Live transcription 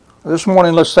This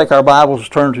morning, let's take our Bibles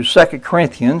and turn to 2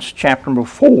 Corinthians chapter number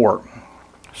 4.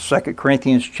 2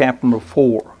 Corinthians chapter number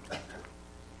 4.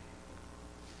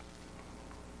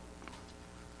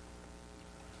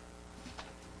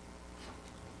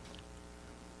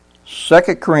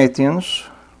 Second Corinthians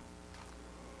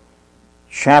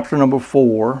chapter number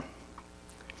 4.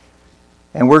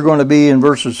 And we're going to be in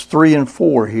verses 3 and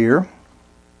 4 here.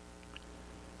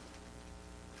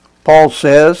 Paul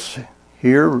says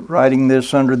here, writing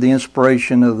this under the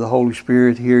inspiration of the Holy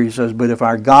Spirit here, he says, "But if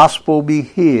our gospel be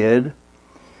hid,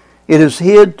 it is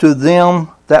hid to them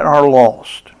that are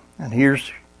lost." And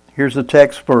here's the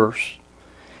text verse.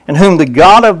 "In whom the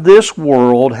God of this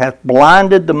world hath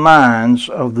blinded the minds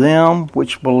of them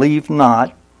which believe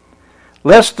not,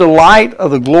 lest the light of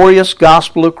the glorious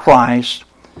gospel of Christ,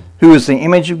 who is the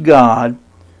image of God,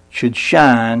 should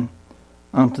shine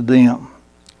unto them."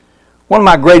 One of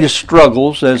my greatest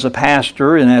struggles as a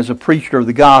pastor and as a preacher of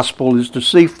the gospel is to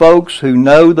see folks who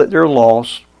know that they're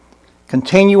lost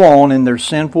continue on in their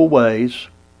sinful ways.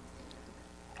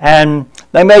 And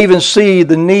they may even see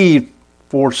the need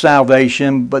for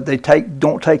salvation, but they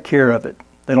don't take care of it.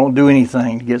 They don't do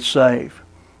anything to get saved.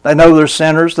 They know they're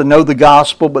sinners, they know the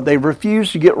gospel, but they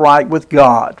refuse to get right with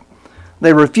God.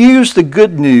 They refuse the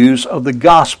good news of the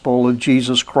gospel of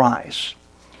Jesus Christ.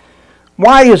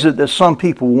 Why is it that some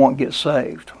people won't get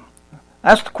saved?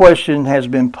 That's the question that has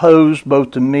been posed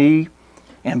both to me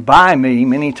and by me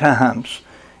many times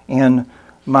in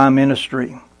my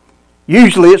ministry.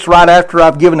 Usually it's right after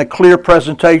I've given a clear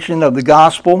presentation of the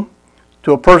gospel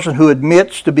to a person who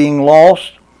admits to being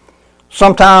lost.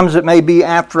 Sometimes it may be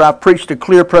after I've preached a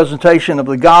clear presentation of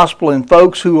the gospel and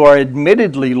folks who are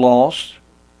admittedly lost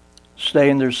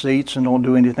stay in their seats and don't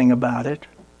do anything about it.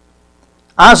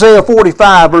 Isaiah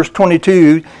 45 verse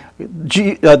 22,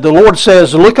 the Lord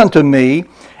says, "Look unto me,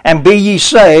 and be ye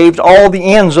saved, all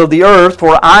the ends of the earth,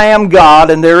 for I am God,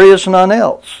 and there is none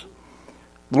else."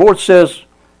 The Lord says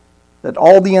that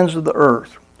all the ends of the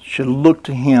earth should look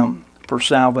to Him for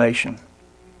salvation.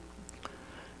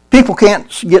 People can't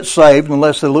get saved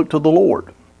unless they look to the Lord.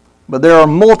 But there are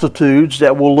multitudes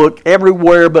that will look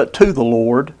everywhere but to the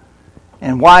Lord.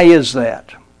 And why is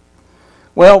that?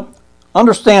 Well,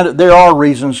 understand that there are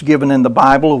reasons given in the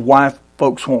Bible of why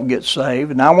folks won't get saved.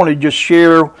 And I want to just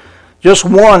share just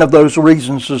one of those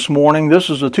reasons this morning. This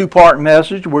is a two-part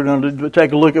message. We're going to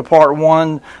take a look at part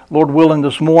one, Lord willing,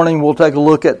 this morning. We'll take a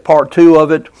look at part two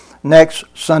of it next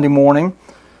Sunday morning.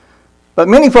 But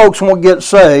many folks won't get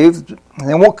saved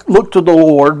and won't look to the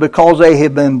Lord because they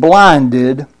have been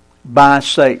blinded by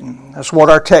Satan. That's what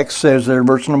our text says there,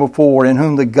 verse number 4. "In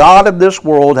whom the God of this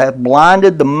world hath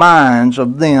blinded the minds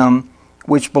of them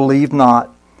which believe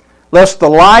not, lest the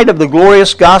light of the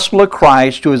glorious gospel of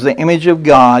Christ, who is the image of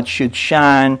God, should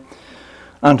shine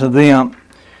unto them."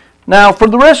 Now, for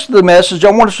the rest of the message, I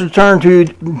want us to turn to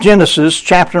Genesis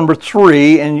chapter number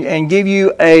 3 and give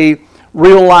you a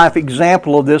real-life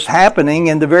example of this happening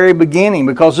in the very beginning,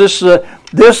 because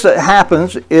this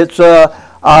happens, it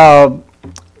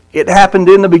happened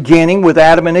in the beginning with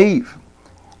Adam and Eve.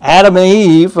 Adam and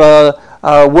Eve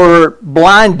were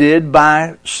blinded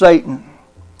by Satan.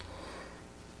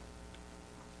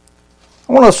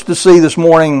 I want us to see this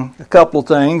morning a couple of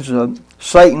things.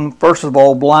 Satan, first of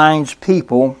all, blinds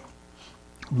people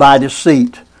by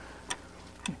deceit.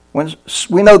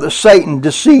 We know that Satan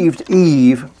deceived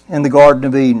Eve in the Garden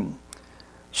of Eden.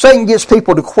 Satan gets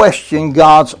people to question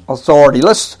God's authority.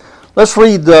 Let's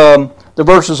read the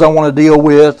verses I want to deal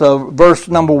with. Verse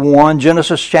number 1,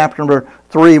 Genesis chapter number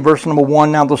 3, verse number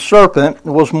 1. "Now the serpent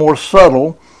was more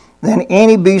subtle than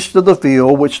any beast of the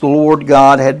field which the Lord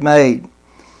God had made.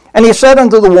 And he said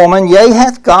unto the woman, Yea,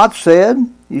 hath God said,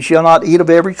 Ye shall not eat of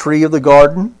every tree of the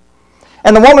garden?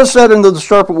 And the woman said unto the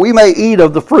serpent, We may eat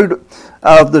of the fruit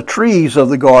of the trees of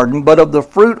the garden, but of the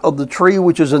fruit of the tree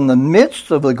which is in the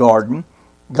midst of the garden,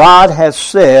 God hath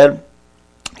said,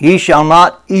 Ye shall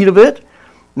not eat of it,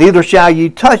 neither shall ye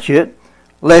touch it,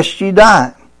 lest ye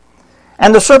die.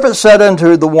 And the serpent said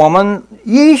unto the woman,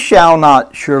 Ye shall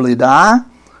not surely die.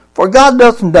 For God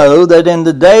doth know that in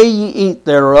the day ye eat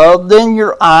thereof, then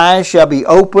your eyes shall be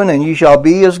open, and ye shall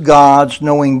be as gods,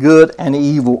 knowing good and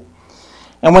evil.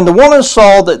 And when the woman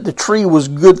saw that the tree was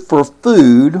good for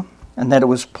food, and that it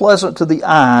was pleasant to the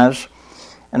eyes,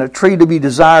 and a tree to be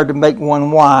desired to make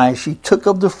one wise, she took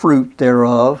of the fruit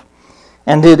thereof,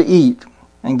 and did eat,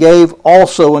 and gave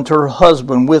also unto her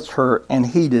husband with her, and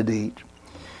he did eat.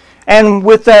 And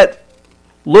with that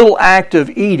little act of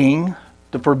eating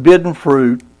the forbidden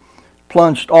fruit,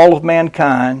 plunged all of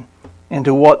mankind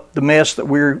into what the mess that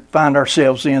we find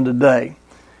ourselves in today.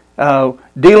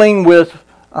 Dealing with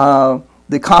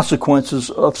the consequences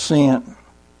of sin.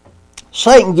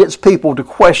 Satan gets people to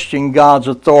question God's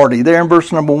authority. There in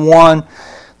verse number 1,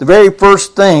 the very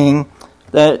first thing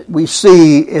that we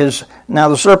see is, now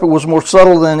the serpent was more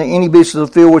subtle than any beast of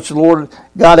the field which the Lord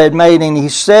God had made, and he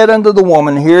said unto the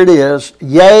woman, here it is,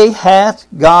 yea, hath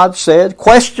God said,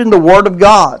 question the word of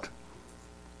God.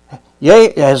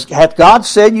 Yea, hath God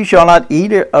said, you shall not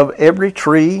eat of every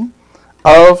tree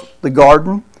of the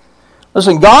garden?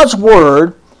 Listen, God's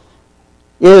word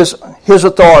is his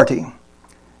authority.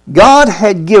 God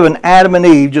had given Adam and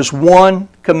Eve just one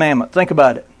commandment. Think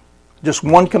about it. Just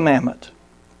one commandment.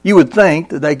 You would think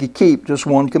that they could keep just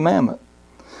one commandment.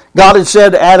 God had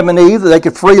said to Adam and Eve that they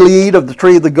could freely eat of the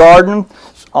tree of the garden,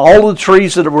 all of the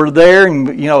trees that were there,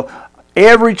 and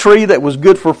every tree that was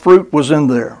good for fruit was in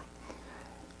there.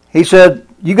 He said,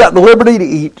 you got the liberty to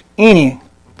eat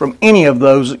from any of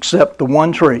those except the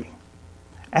one tree.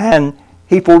 And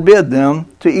he forbid them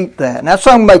to eat that. Now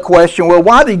some may question, well,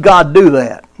 why did God do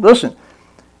that? Listen,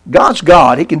 God's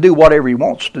God. He can do whatever he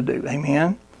wants to do.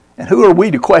 Amen? And who are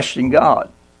we to question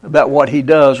God about what he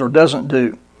does or doesn't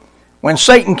do? When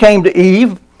Satan came to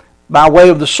Eve by way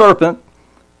of the serpent,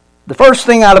 the first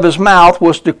thing out of his mouth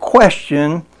was to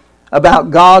question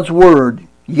about God's word.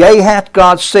 Yea, hath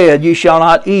God said, ye shall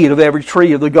not eat of every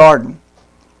tree of the garden.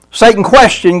 Satan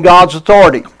questioned God's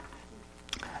authority.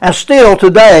 And still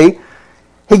today,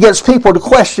 he gets people to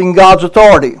question God's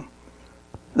authority.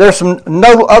 There's some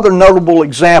other notable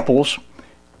examples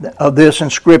of this in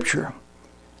Scripture.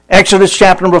 Exodus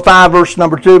chapter number 5, verse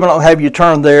number 2, I don't have you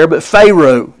turn there, but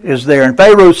Pharaoh is there. And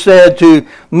Pharaoh said to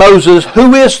Moses,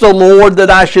 who is the Lord that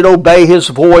I should obey his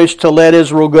voice to let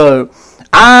Israel go?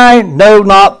 I know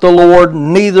not the Lord,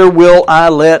 neither will I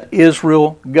let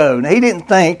Israel go. Now, he didn't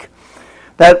think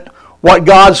that what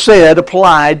God said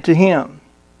applied to him.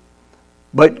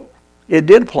 But it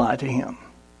did apply to him.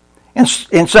 In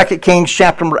 2 Kings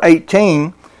chapter number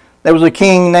 18, there was a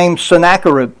king named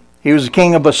Sennacherib. He was the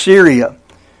king of Assyria.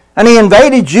 And he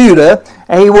invaded Judah,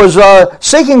 and he was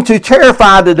seeking to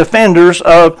terrify the defenders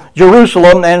of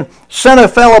Jerusalem, and sent a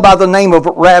fellow by the name of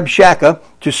Rabshakeh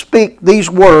to speak these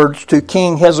words to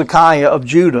King Hezekiah of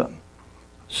Judah.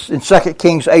 In 2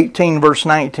 Kings 18, verse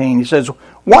 19, he says,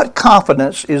 what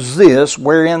confidence is this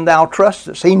wherein thou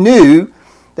trustest? He knew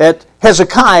that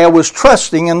Hezekiah was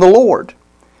trusting in the Lord.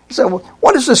 He said, well,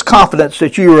 what is this confidence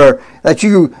that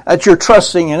you're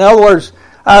trusting? In other words,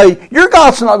 your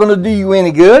God's not going to do you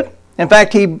any good. In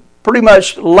fact, he pretty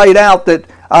much laid out that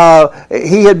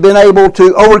he had been able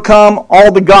to overcome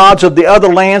all the gods of the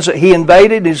other lands that he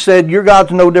invaded. He said, your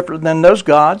God's no different than those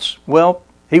gods. Well,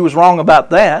 he was wrong about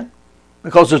that,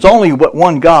 because there's only but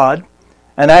one God,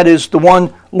 and that is the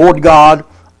one Lord God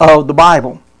of the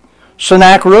Bible.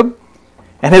 Sennacherib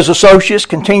and his associates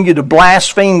continued to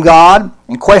blaspheme God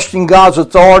and question God's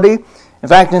authority. In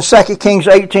fact, in 2 Kings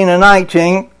 18 and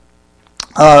 19,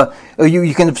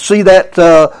 you can see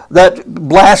that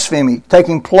blasphemy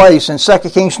taking place. In 2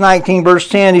 Kings 19, verse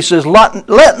 10, he says,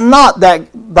 let not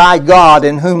thy God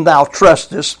in whom thou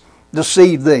trustest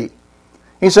deceive thee.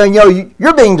 He's saying,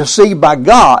 you're being deceived by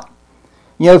God.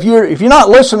 If you're not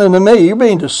listening to me, you're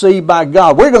being deceived by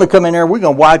God. We're going to come in there and we're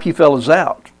going to wipe you fellas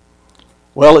out.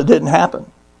 Well, it didn't happen.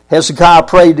 Hezekiah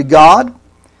prayed to God,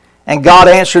 and God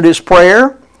answered his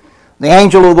prayer. The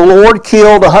angel of the Lord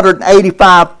killed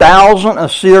 185,000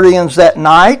 Assyrians that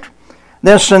night.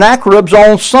 Then Sennacherib's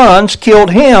own sons killed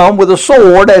him with a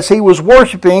sword as he was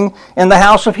worshiping in the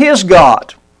house of his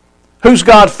God. Whose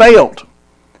God failed?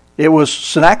 It was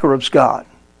Sennacherib's God.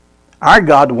 Our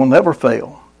God will never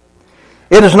fail.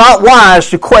 It is not wise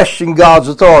to question God's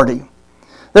authority.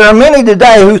 There are many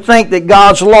today who think that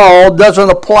God's law doesn't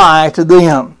apply to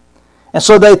them. And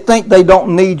so they think they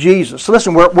don't need Jesus. So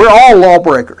listen, we're all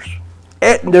lawbreakers.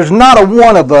 There's not a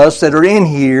one of us that are in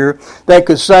here that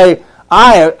could say,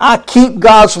 I keep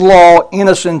God's law in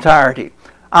its entirety.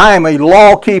 I am a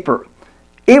law keeper.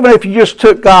 Even if you just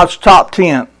took God's top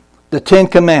 10, the 10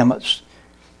 commandments,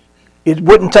 it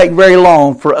wouldn't take very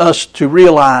long for us to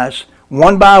realize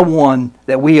one by one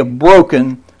that we have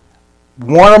broken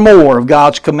one or more of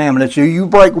God's commandments. If you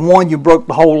break one, you broke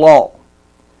the whole law.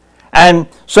 And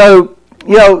so,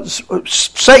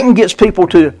 Satan gets people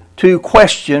to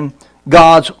question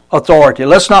God's authority.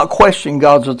 Let's not question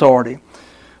God's authority.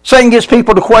 Satan gets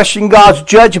people to question God's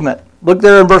judgment. Look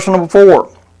there in verse number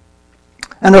 4.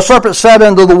 And the serpent said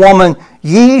unto the woman,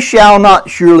 ye shall not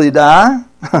surely die.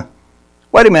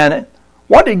 Wait a minute.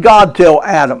 What did God tell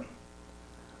Adam?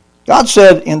 God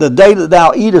said, in the day that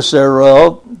thou eatest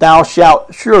thereof, thou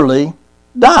shalt surely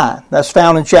die. That's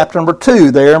found in chapter number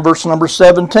 2 there in verse number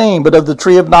 17. But of the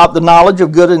tree of not the knowledge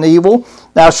of good and evil,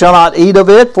 thou shalt not eat of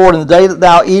it, for in the day that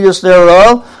thou eatest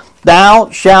thereof, thou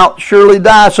shalt surely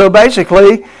die. So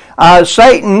basically,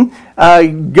 Satan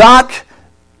got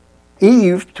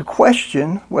Eve to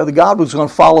question whether God was going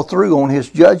to follow through on his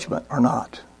judgment or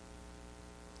not.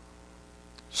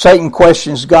 Satan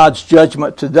questions God's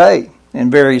judgment today in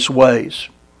various ways.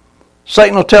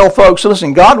 Satan will tell folks,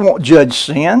 listen, God won't judge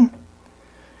sin.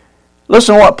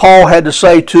 Listen to what Paul had to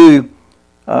say to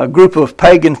a group of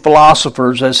pagan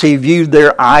philosophers as he viewed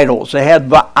their idols. They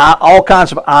had all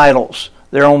kinds of idols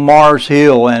there on Mars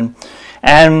Hill, and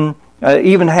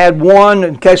even had one,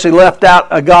 in case they left out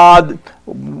a god,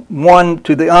 one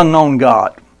to the unknown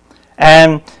God.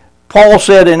 And Paul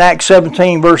said in Acts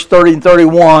 17, verse 30 and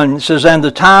 31, it says, and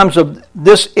the times of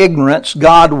this ignorance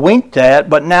God winked at,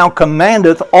 but now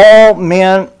commandeth all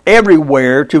men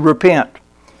everywhere to repent.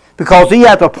 Because he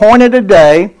hath appointed a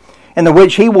day in the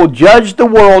which he will judge the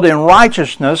world in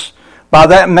righteousness by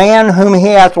that man whom he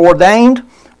hath ordained,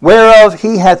 whereof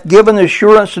he hath given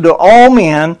assurance to all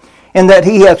men, in that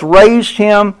he hath raised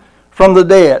him from the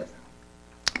dead.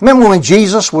 Remember when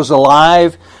Jesus was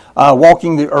alive,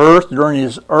 walking the earth during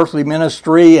his earthly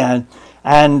ministry, and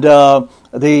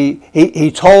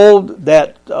he told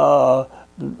that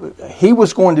he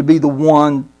was going to be the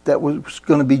one that was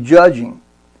going to be judging,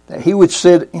 that he would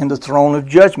sit in the throne of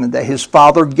judgment, that his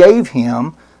Father gave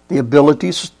him the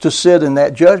ability to sit in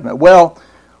that judgment. Well,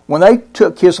 when they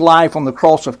took his life on the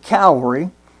cross of Calvary,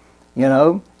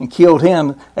 and killed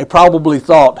him, they probably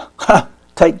thought,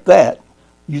 take that,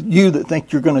 you that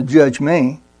think you're going to judge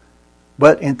me.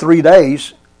 But in 3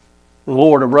 days, the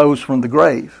Lord arose from the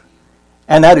grave.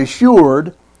 And that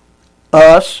assured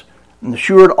us, and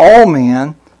assured all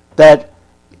men, that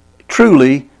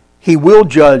truly he will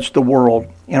judge the world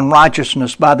in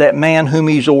righteousness by that man whom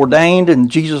he's ordained.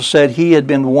 And Jesus said he had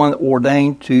been the one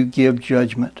ordained to give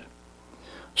judgment.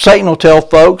 Satan will tell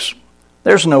folks,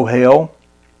 there's no hell.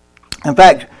 In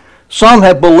fact, some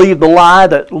have believed the lie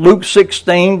that Luke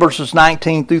 16, verses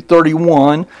 19 through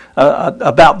 31,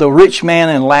 about the rich man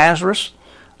and Lazarus.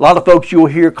 A lot of folks you'll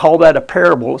hear call that a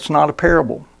parable. It's not a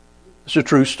parable. It's a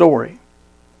true story.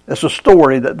 It's a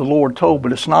story that the Lord told,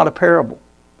 but it's not a parable.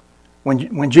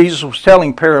 When Jesus was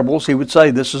telling parables, he would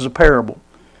say, this is a parable.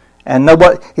 And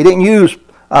he didn't use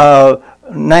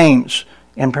names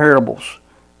in parables.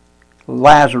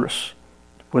 Lazarus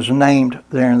was named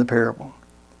there in the parable.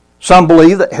 Some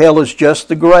believe that hell is just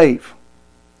the grave.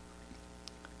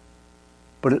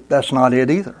 But that's not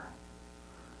it either.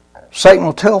 Satan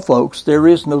will tell folks there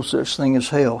is no such thing as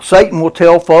hell. Satan will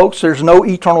tell folks there's no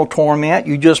eternal torment,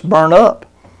 you just burn up.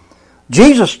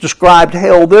 Jesus described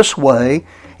hell this way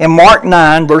in Mark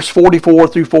 9, verse 44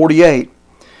 through 48.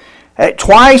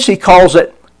 Twice he calls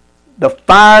it the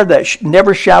fire that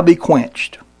never shall be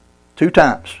quenched. 2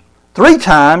 times. 3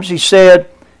 times he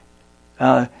said,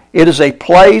 it is a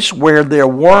place where their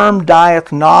worm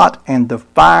dieth not, and the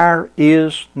fire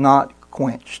is not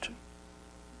quenched.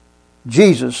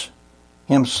 Jesus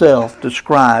himself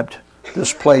described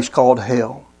this place called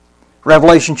hell.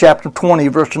 Revelation chapter 20,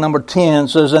 verse number 10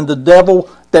 says, and the devil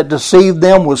that deceived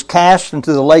them was cast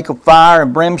into the lake of fire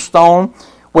and brimstone,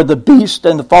 where the beast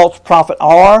and the false prophet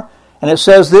are. And it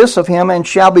says this of him, and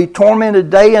shall be tormented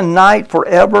day and night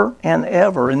forever and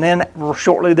ever. And then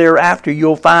shortly thereafter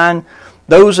you'll find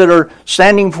those that are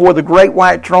standing before the great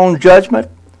white throne judgment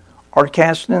are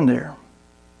cast in there.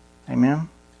 Amen.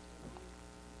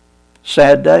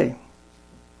 Sad day.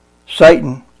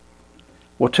 Satan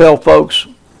will tell folks,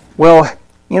 well,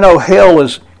 hell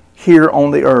is here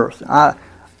on the earth.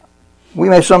 We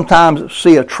may sometimes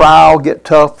see a trial get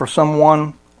tough for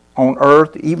someone on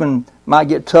earth, even might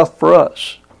get tough for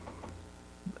us.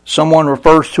 Someone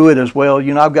refers to it as, well,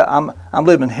 I'm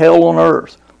living hell on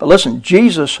earth. But listen,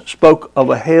 Jesus spoke of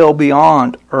a hell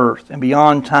beyond earth and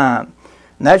beyond time.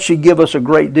 And that should give us a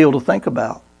great deal to think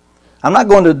about. I'm not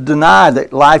going to deny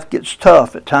that life gets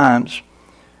tough at times,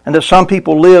 and that some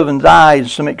people live and die in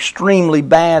some extremely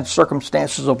bad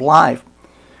circumstances of life.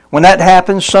 When that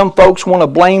happens, some folks want to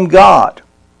blame God.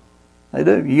 They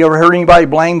do. You ever heard anybody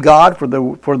blame God for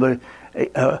the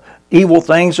evil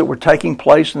things that were taking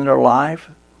place in their life,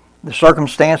 the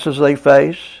circumstances they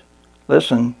face?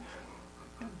 Listen,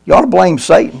 you ought to blame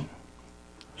Satan.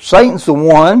 Satan's the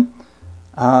one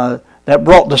that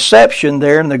brought deception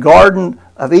there in the Garden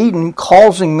of Eden,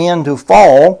 causing men to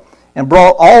fall, and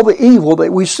brought all the evil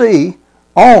that we see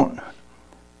on.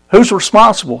 Who's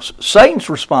responsible? Satan's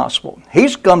responsible.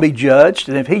 He's going to be judged,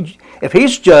 and if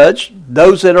he's judged,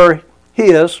 those that are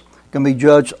his can be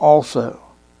judged also.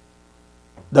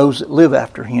 Those that live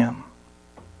after him.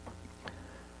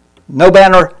 no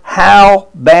matter how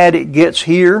bad it gets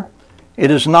here, it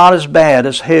is not as bad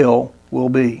as hell will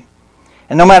be.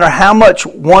 And no matter how much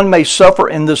one may suffer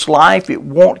in this life, it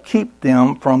won't keep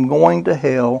them from going to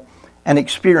hell and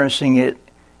experiencing it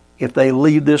if they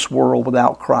leave this world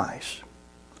without Christ.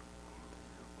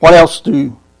 What else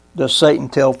does Satan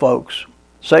tell folks?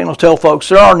 Satan will tell folks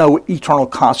there are no eternal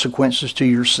consequences to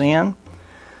your sin.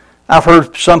 I've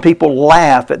heard some people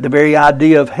laugh at the very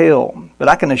idea of hell, but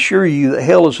I can assure you that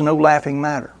hell is no laughing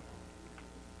matter.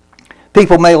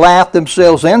 People may laugh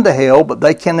themselves into hell, but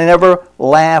they can never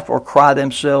laugh or cry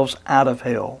themselves out of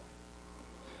hell.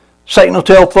 Satan will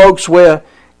tell folks, well,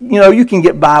 you can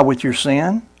get by with your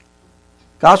sin.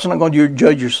 God's not going to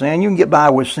judge your sin. You can get by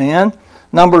with sin.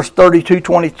 Numbers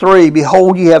 32:23,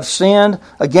 behold, ye have sinned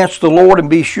against the Lord, and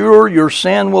be sure your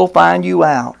sin will find you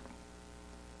out.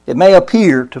 It may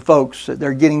appear to folks that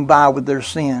they're getting by with their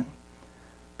sin,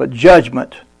 but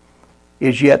judgment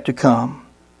is yet to come.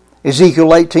 Ezekiel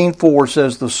 18:4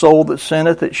 says, the soul that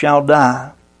sinneth, it shall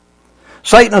die.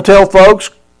 Satan will tell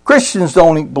folks, Christians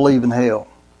don't even believe in hell.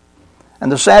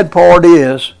 And the sad part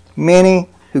is, many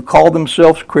who call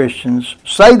themselves Christians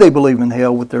say they believe in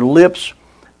hell with their lips,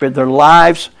 but their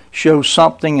lives show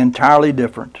something entirely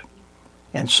different.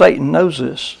 And Satan knows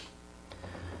this.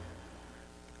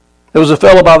 There was a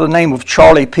fellow by the name of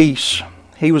Charlie Peace.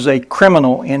 He was a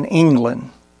criminal in England.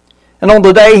 And on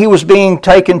the day he was being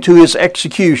taken to his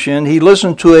execution, he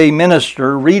listened to a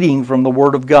minister reading from the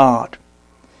Word of God.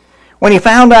 When he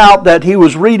found out that he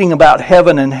was reading about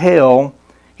heaven and hell,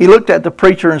 he looked at the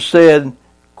preacher and said,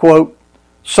 quote,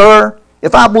 Sir,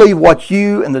 if I believe what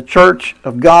you and the Church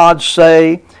of God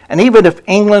say, and even if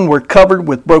England were covered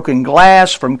with broken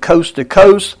glass from coast to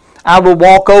coast, I will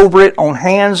walk over it on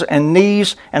hands and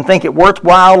knees and think it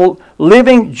worthwhile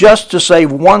living just to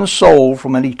save one soul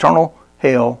from an eternal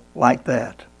hell like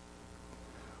that.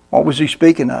 What was he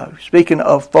speaking of? Speaking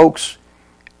of folks'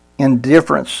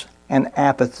 indifference and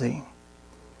apathy.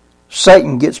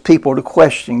 Satan gets people to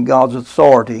question God's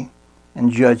authority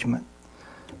and judgment.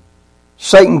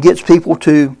 Satan gets people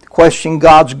to question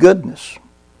God's goodness.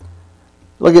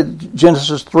 Look at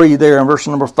Genesis 3 there in verse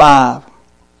number 5.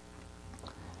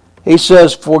 He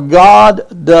says, for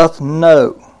God doth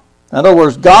know. In other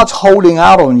words, God's holding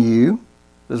out on you,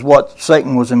 is what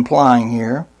Satan was implying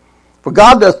here. For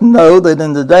God doth know that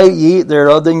in the day ye eat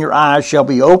thereof, then your eyes shall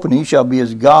be open, ye shall be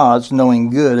as gods, knowing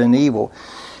good and evil.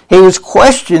 He was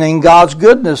questioning God's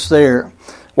goodness there.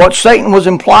 What Satan was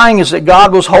implying is that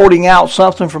God was holding out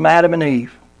something from Adam and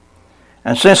Eve.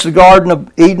 And since the Garden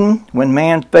of Eden, when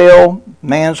man fell,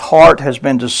 man's heart has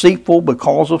been deceitful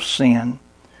because of sin.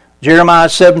 Jeremiah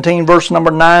 17 verse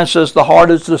number 9 says, the heart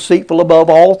is deceitful above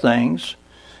all things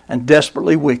and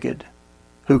desperately wicked.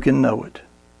 Who can know it?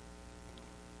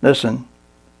 Listen,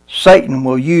 Satan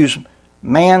will use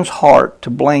man's heart to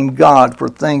blame God for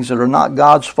things that are not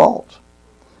God's fault.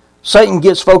 Satan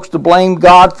gets folks to blame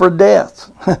God for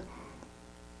death.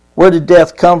 Where did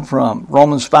death come from?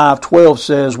 Romans 5:12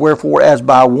 says, wherefore as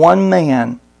by one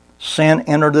man sin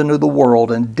entered into the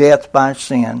world, and death by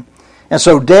sin. And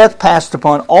so death passed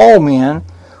upon all men,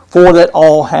 for that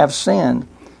all have sinned.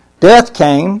 Death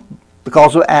came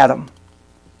because of Adam.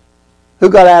 Who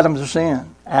got Adam to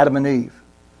sin? Adam and Eve.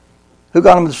 Who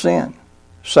got them to sin?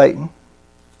 Satan.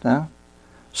 No?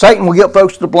 Satan will get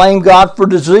folks to blame God for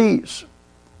disease.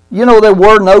 You know there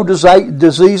were no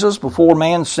diseases before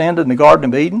man sinned in the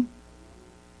Garden of Eden?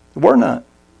 There were none.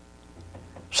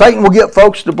 Satan will get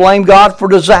folks to blame God for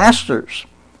disasters.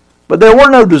 But there were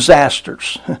no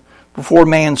disasters before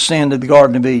man sinned in the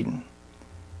Garden of Eden.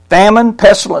 Famine,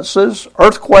 pestilences,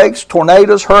 earthquakes,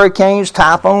 tornadoes, hurricanes,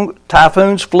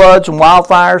 typhoons, floods, and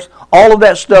wildfires, all of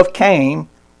that stuff came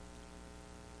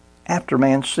after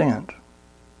man sinned.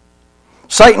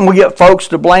 Satan will get folks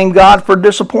to blame God for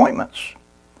disappointments.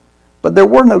 But there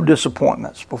were no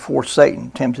disappointments before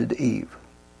Satan tempted Eve.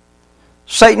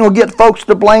 Satan will get folks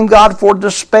to blame God for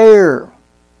despair.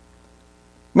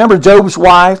 Remember Job's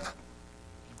wife?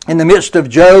 In the midst of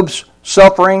Job's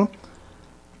suffering,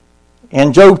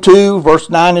 in Job 2, verse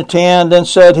 9 and 10, then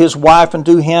said his wife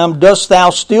unto him, dost thou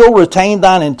still retain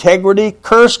thine integrity?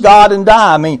 Curse God and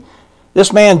die. I mean,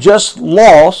 this man just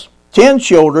lost 10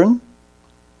 children.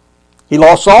 He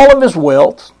lost all of his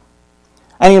wealth,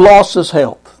 and he lost his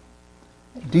health.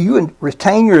 Do you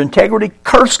retain your integrity?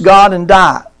 Curse God and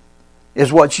die,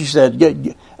 is what she said.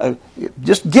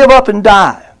 Just give up and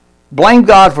die. Blame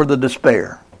God for the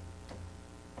despair.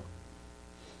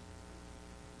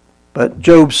 But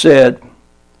Job said,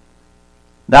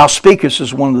 thou speakest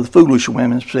as one of the foolish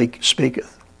women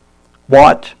speaketh.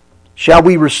 What? Shall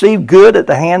we receive good at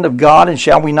the hand of God, and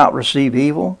shall we not receive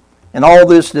evil? And all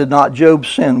this did not Job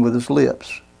sin with his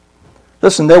lips.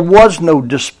 Listen, there was no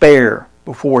despair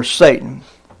before Satan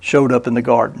showed up in the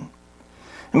garden.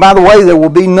 And by the way, there will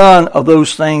be none of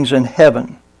those things in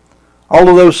heaven. All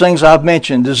of those things I've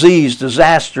mentioned, disease,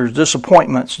 disasters,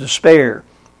 disappointments, despair,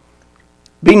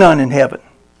 be none in heaven.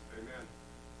 Amen.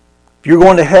 If you're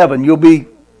going to heaven, you'll be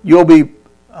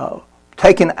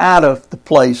taken out of the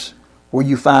place where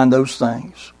you find those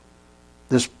things.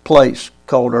 This place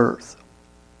called earth.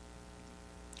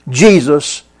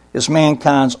 Jesus is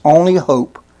mankind's only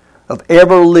hope of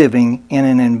ever living in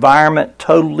an environment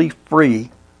totally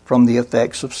free from the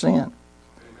effects of sin. Amen.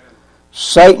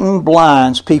 Satan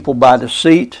blinds people by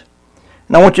deceit.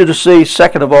 And I want you to see,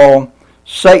 second of all,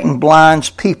 Satan blinds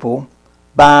people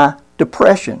by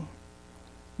depression.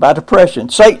 By depression.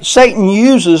 Satan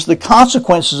uses the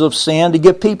consequences of sin to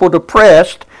get people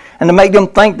depressed and to make them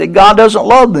think that God doesn't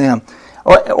love them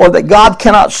or that God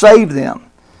cannot save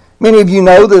them. Many of you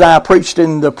know that I preached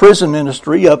in the prison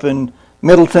ministry up in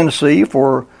Middle Tennessee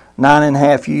for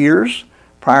 9.5 years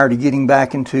prior to getting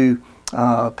back into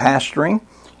pastoring.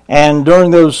 And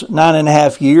during those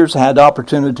 9.5 years, I had the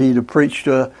opportunity to preach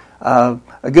to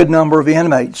a good number of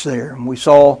inmates there. And we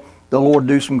saw the Lord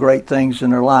do some great things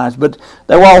in their lives. But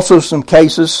there were also some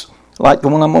cases like the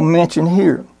one I'm going to mention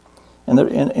here. In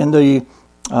the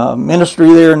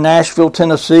ministry there in Nashville,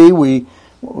 Tennessee,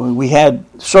 we had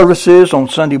services on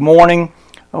Sunday morning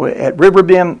at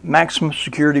Riverbend Maximum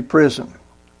Security Prison.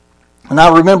 And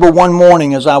I remember one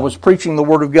morning as I was preaching the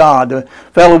Word of God, a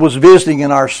fellow was visiting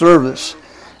in our service.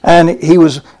 And he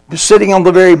was sitting on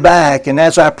the very back, and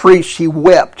as I preached, he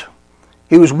wept.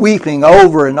 He was weeping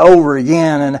over and over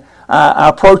again, and I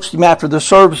approached him after the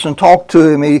service and talked to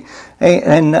him.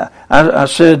 I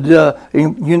said,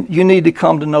 you need to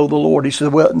come to know the Lord. He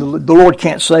said, well, the Lord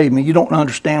can't save me. You don't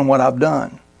understand what I've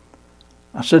done.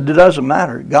 I said, it doesn't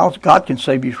matter. God can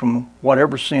save you from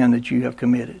whatever sin that you have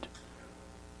committed.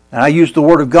 And I used the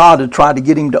Word of God to try to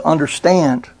get him to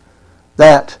understand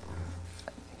that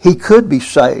he could be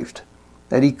saved,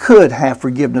 that he could have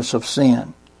forgiveness of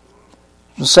sin.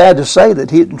 It's sad to say that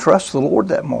he didn't trust the Lord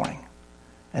that morning.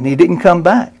 And he didn't come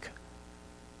back.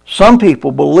 Some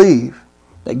people believe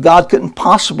that God couldn't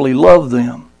possibly love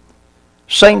them.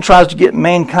 Satan tries to get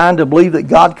mankind to believe that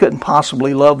God couldn't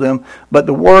possibly love them, but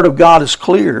the Word of God is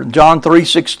clear. John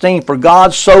 3:16, for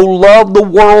God so loved the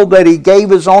world that he gave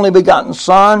his only begotten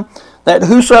Son, that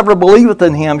whosoever believeth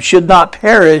in him should not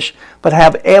perish, but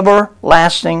have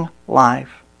everlasting life.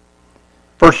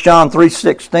 1 John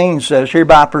 3:16 says,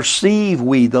 hereby perceive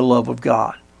we the love of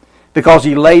God, because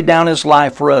he laid down his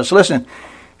life for us. Listen,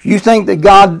 if you think that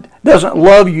God doesn't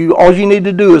love you, all you need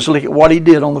to do is look at what he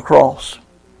did on the cross.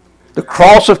 The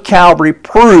cross of Calvary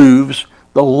proves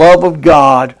the love of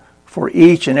God for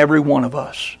each and every one of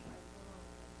us.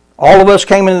 All of us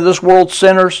came into this world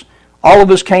sinners. All of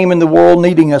us came in the world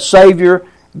needing a Savior.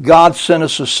 God sent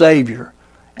us a Savior.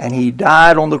 And he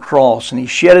died on the cross, and he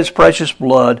shed his precious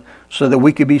blood so that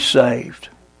we could be saved.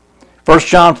 1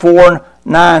 John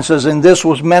 4:9 says, and this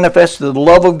was manifested the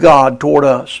love of God toward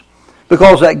us,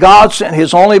 because that God sent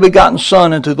his only begotten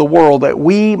Son into the world that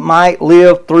we might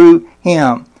live through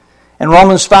him. And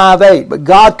Romans 5:8, but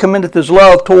God commendeth his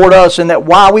love toward us, in that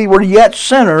while we were yet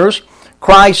sinners,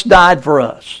 Christ died for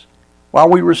us. While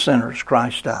we were sinners,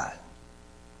 Christ died.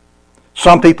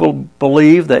 Some people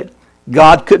believe that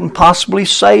God couldn't possibly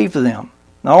save them.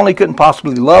 Not only couldn't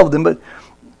possibly love them, but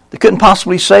they couldn't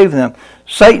possibly save them.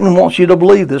 Satan wants you to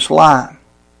believe this lie.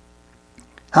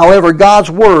 However,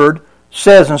 God's Word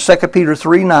says in 2 Peter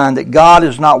 3:9 that God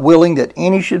is not willing that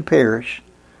any should perish,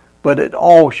 but that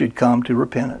all should come to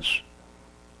repentance.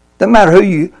 Doesn't matter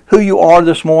who you are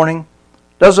this morning.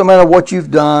 Doesn't matter what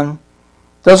you've done.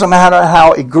 Doesn't matter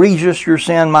how egregious your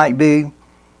sin might be.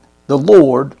 The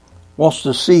Lord wants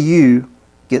to see you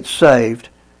get saved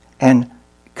and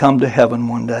come to heaven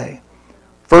one day.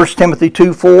 1 Timothy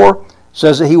 2:4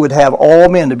 says that he would have all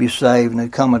men to be saved and to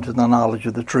come into the knowledge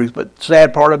of the truth. But the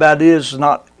sad part about it is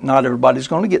not everybody's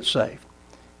going to get saved.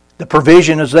 The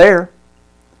provision is there.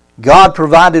 God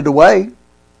provided a way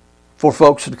for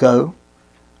folks to go,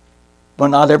 but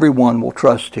not everyone will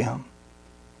trust him.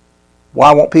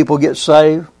 Why won't people get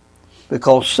saved?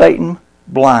 Because Satan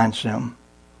blinds them.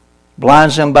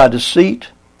 Blinds them by deceit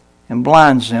and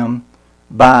blinds them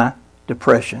by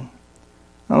depression.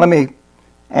 Now let me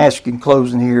ask in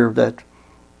closing here that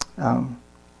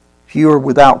if you are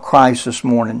without Christ this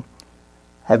morning,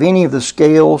 have any of the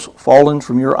scales fallen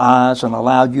from your eyes and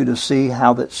allowed you to see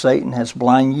how that Satan has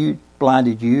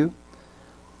blinded you?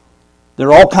 There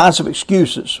are all kinds of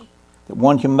excuses that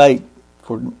one can make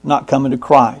for not coming to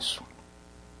Christ.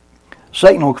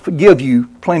 Satan will give you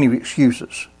plenty of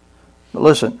excuses. But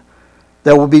listen,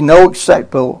 there will be no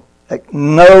acceptable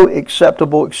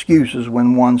excuses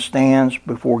when one stands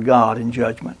before God in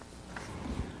judgment.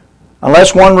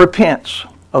 Unless one repents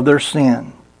of their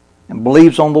sin and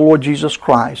believes on the Lord Jesus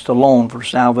Christ alone for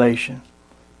salvation,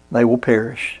 they will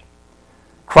perish.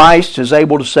 Christ is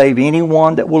able to save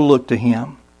anyone that will look to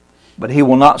Him, but He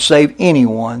will not save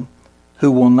anyone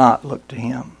who will not look to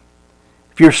Him.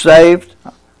 If you're saved,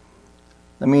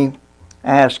 let me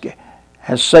ask,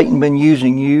 has Satan been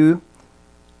using you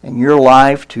and your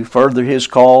life to further his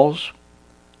cause?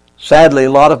 Sadly,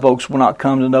 a lot of folks will not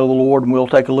come to know the Lord, and we'll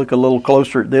take a look a little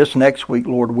closer at this next week,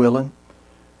 Lord willing,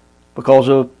 because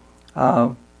of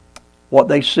what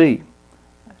they see.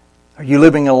 Are you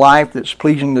living a life that's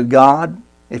pleasing to God?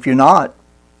 If you're not,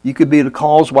 you could be the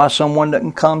cause why someone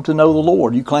doesn't come to know the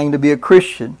Lord. You claim to be a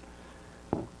Christian.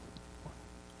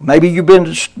 Maybe you've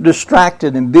been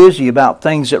distracted and busy about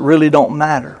things that really don't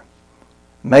matter.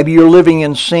 Maybe you're living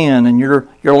in sin and your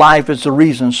life is the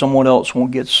reason someone else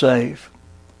won't get saved.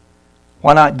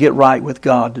 Why not get right with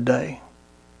God today?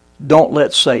 Don't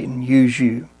let Satan use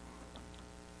you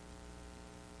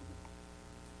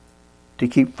to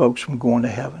keep folks from going to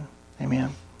heaven.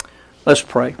 Amen. Let's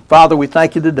pray. Father, we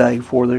thank you today for the